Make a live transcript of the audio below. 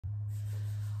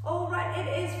All right, it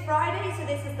is Friday, so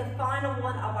this is the final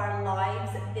one of our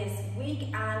lives this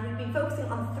week, and we've been focusing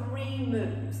on 3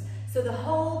 moves. So the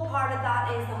whole part of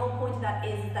that is, the whole point of that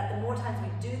is that the more times we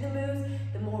do the moves,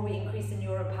 the more we increase the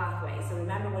neural pathway. So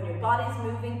remember, when your body's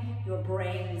moving, your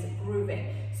brain's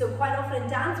grooving. So quite often in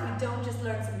dance, we don't just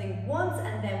learn something once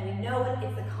and then we know it.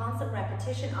 It's the constant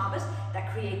repetition of it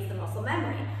that creates the muscle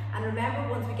memory. And remember,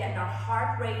 once we get our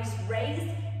heart rate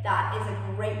raised, that is a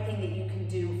great thing that you can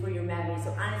do for your memory.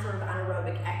 So any sort of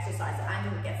anaerobic exercise,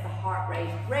 anything that gets the heart rate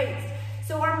raised.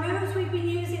 So our moves we've been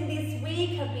using this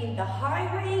week have been the high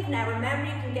wave. Now remember,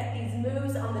 you can get these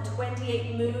moves on the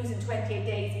 28 moves in 28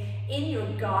 days in your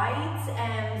guides.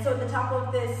 So at the top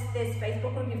of this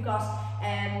Facebook group, you've got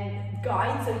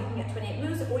guides, so you can get 28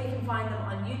 moves, or you can find them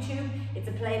on YouTube. It's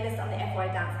a playlist on the F.Y.I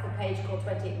dance page called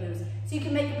 28 moves. So you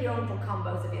can make up your own little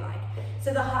combos if you like.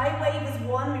 So the high wave is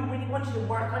one. We really want you to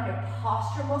work on your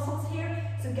posture muscles here.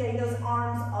 So getting those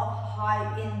arms up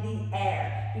high in the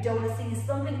air. We don't want to see you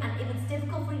slumping, and if it's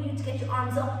difficult for you to get your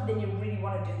arms up, then you really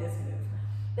want to do this move.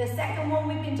 The second one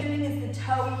we've been doing is the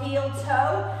toe, heel,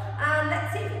 toe. And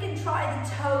let's see if we can try the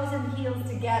toes and heels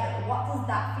together. What does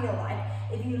that feel like?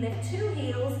 If you lift 2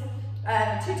 heels,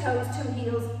 2 toes, 2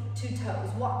 heels, 2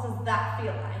 toes, what does that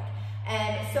feel like?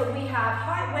 So we have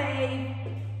high wave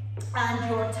and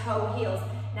your toe heels.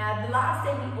 Now the last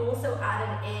day we also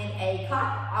added in a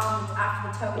clap after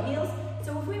the toe heels. So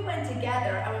if we went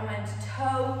together and we went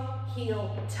toe,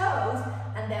 heel, toes,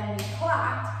 and then we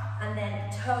clapped, and then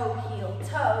toe, heel,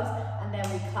 toes, and then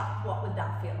we clapped, what would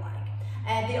that feel like?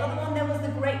 The other one then was the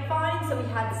grapevine. So we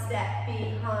had step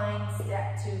behind,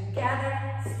 step together,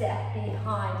 step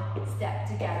behind, step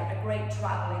together. A great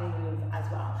traveling move as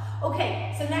well.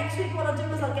 Okay, so next week what I'll do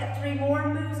is I'll get 3 more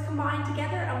moves combined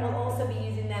together, and we'll also be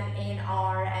using them in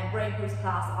our Brain Grooves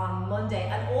class on Monday.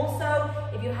 And also,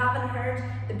 if you haven't heard,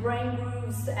 the Brain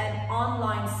Grooves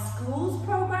online schools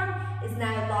program is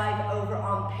now live over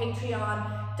on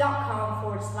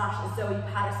patreon.com/Zoe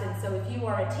Patterson. So if you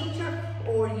are a teacher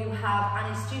or you have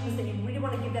any students that you really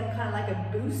want to give them kind of like a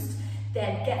boost,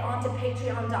 then get onto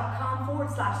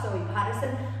patreon.com/Zoe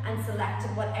Patterson and select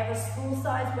whatever school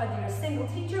size, whether you're a single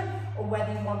teacher or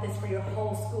whether you want this for your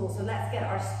whole school. So let's get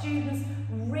our students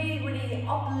really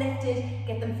uplifted,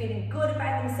 get them feeling good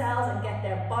about themselves, and get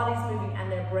their bodies moving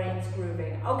and their brains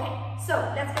grooving. Okay, so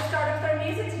let's get started with our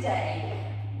music today.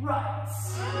 Right,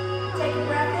 take a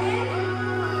breath in,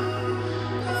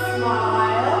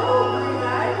 smile, breathe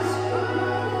out,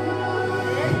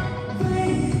 in, and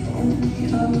breathe out, and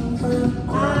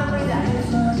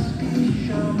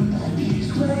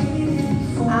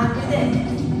breathe in,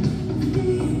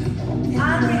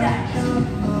 and breathe out.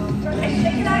 Okay,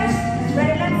 shake it out.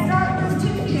 Ready, let's start with those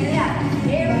 2 feet. Yeah,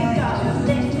 here we go.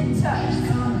 Lift the toes,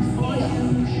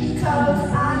 heel, toes,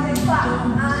 and then clap,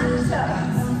 and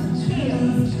toes,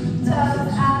 heels, toes,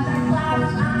 and then clap,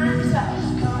 and toes,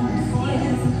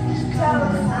 heels, toes,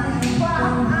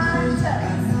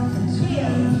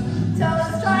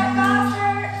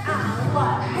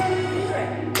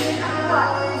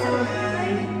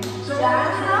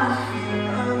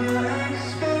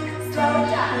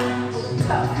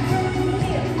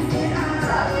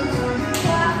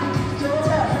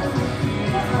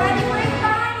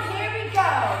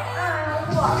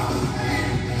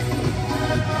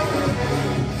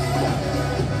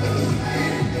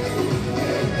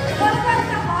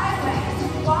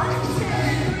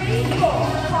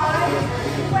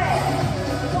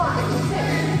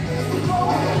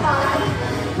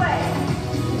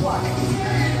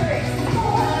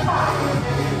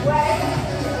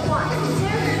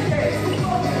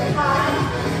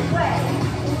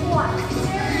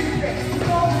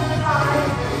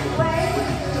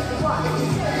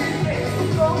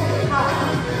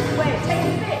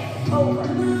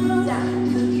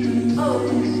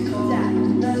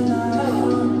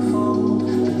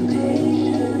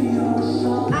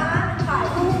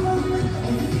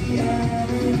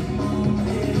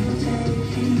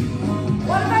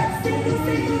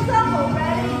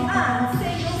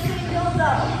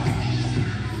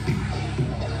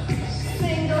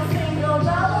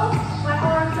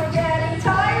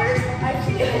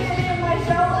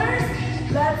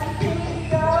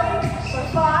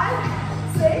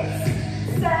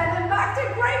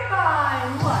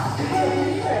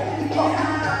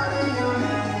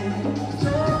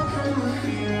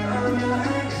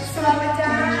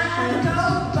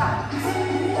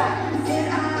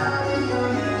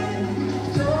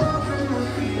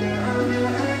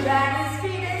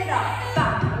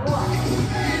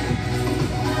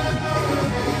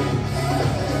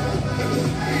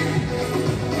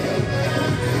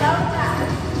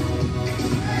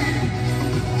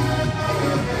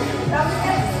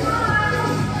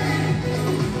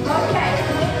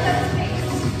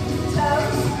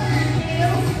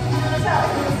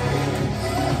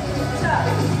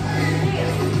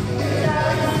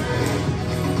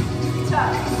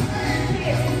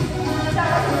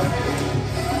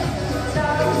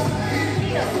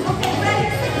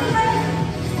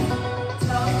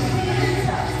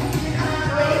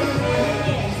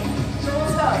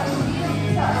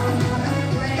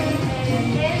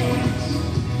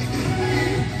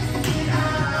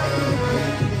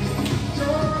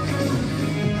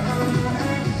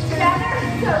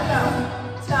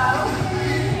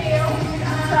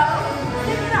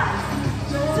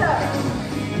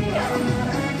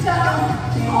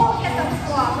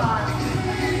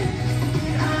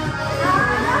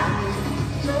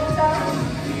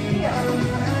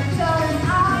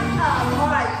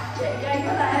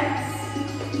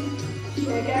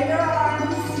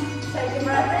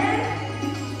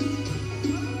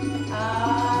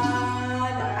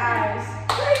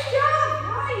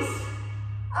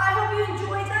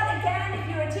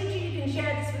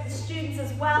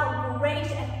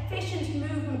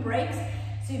 movement breaks.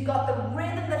 So you've got the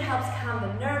rhythm that helps calm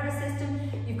the nervous system.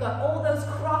 You've got all those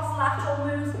cross-lateral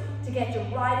moves to get your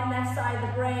right and left side of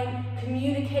the brain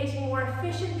communicating more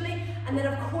efficiently. And then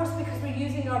of course, because we're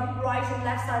using our right and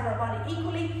left side of our body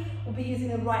equally, we'll be using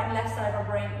the right and left side of our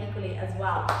brain equally as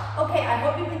well. Okay, I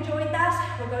hope you've enjoyed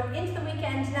that. We're going into the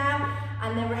weekend now,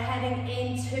 and then we're heading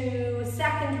into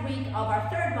second week of our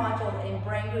third module in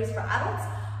Brain Grooves for Adults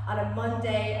on a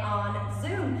Monday on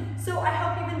Zoom. So I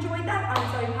hope you've enjoyed that.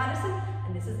 I'm Zoe Patterson,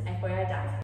 and this is F.Y.I. Dance.